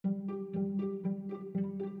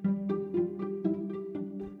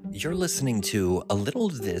You're listening to a little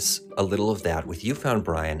of this, a little of that with You Found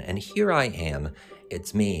Brian, and here I am.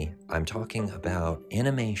 It's me. I'm talking about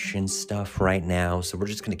animation stuff right now, so we're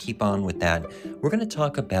just going to keep on with that. We're going to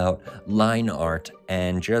talk about line art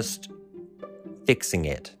and just fixing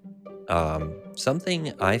it.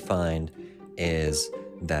 Something I find is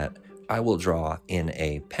that I will draw in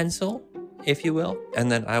a pencil, if you will,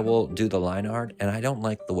 and then I will do the line art, and I don't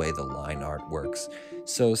like the way the line art works.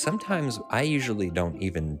 So sometimes I usually don't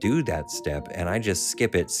even do that step, and I just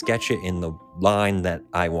skip it, sketch it in the line that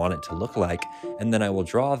I want it to look like, and then I will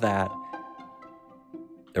draw that,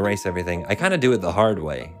 erase everything. I kind of do it the hard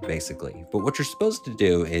way, basically. But what you're supposed to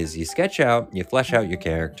do is you sketch out, you flesh out your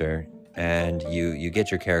character, and you get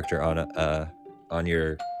your character on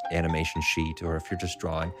your animation sheet, or if you're just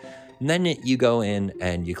drawing. And then you go in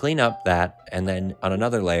and you clean up that, and then on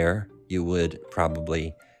another layer, you would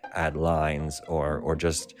probably add lines or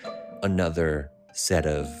just another set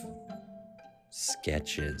of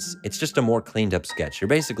sketches. It's just a more cleaned up sketch. You're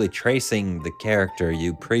basically tracing the character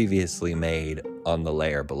you previously made on the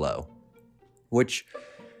layer below, which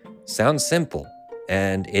sounds simple,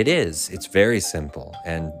 and it is. It's very simple,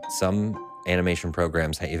 and some animation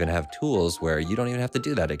programs even have tools where you don't even have to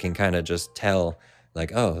do that. It can kind of just tell,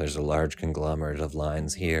 like, oh, there's a large conglomerate of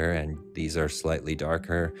lines here, and these are slightly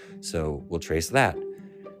darker, so we'll trace that.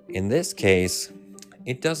 In this case,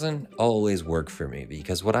 it doesn't always work for me,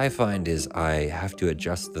 because what I find is I have to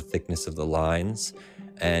adjust the thickness of the lines,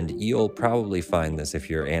 and you'll probably find this if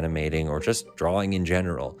you're animating or just drawing in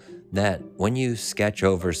general, that when you sketch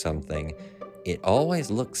over something, it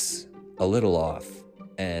always looks a little off,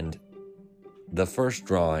 and the first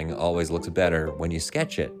drawing always looks better when you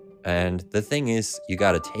sketch it. And the thing is, you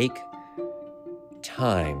gotta take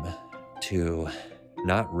time to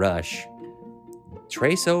not rush.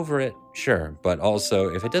 Trace over it, sure, but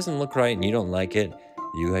also if it doesn't look right and you don't like it,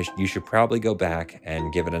 you should probably go back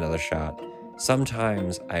and give it another shot.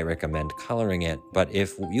 Sometimes I recommend coloring it, but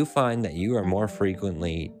if you find that you are more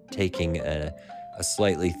frequently taking a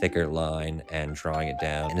slightly thicker line and drawing it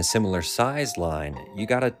down in a similar size line, you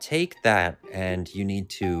gotta take that and you need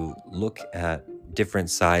to look at different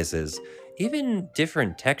sizes, even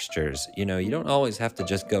different textures. You don't always have to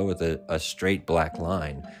just go with a straight black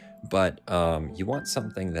line, but you want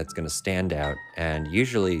something that's going to stand out. And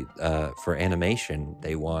usually for animation,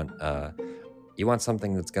 you want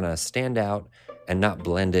something that's going to stand out and not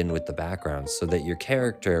blend in with the background, so that your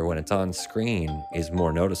character, when it's on screen, is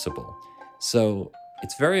more noticeable. So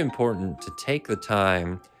it's very important to take the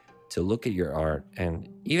time to look at your art, and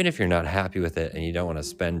even if you're not happy with it and you don't want to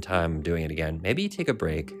spend time doing it again, maybe you take a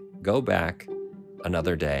break, go back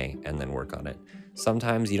another day, and then work on it.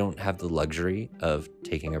 Sometimes you don't have the luxury of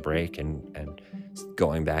taking a break and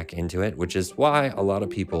going back into it, which is why a lot of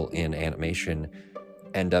people in animation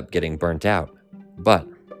end up getting burnt out. But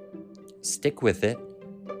stick with it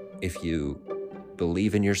if you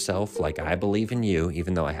believe in yourself, like I believe in you,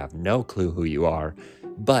 even though I have no clue who you are,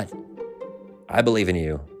 but I believe in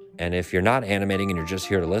you. And if you're not animating and you're just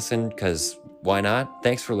here to listen, because why not?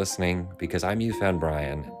 Thanks for listening, because I'm You Found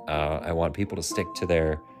Brian. I want people to stick to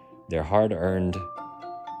their hard-earned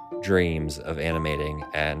dreams of animating,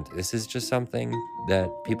 and this is just something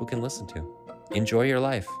that people can listen to. Enjoy your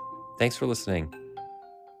life. Thanks for listening.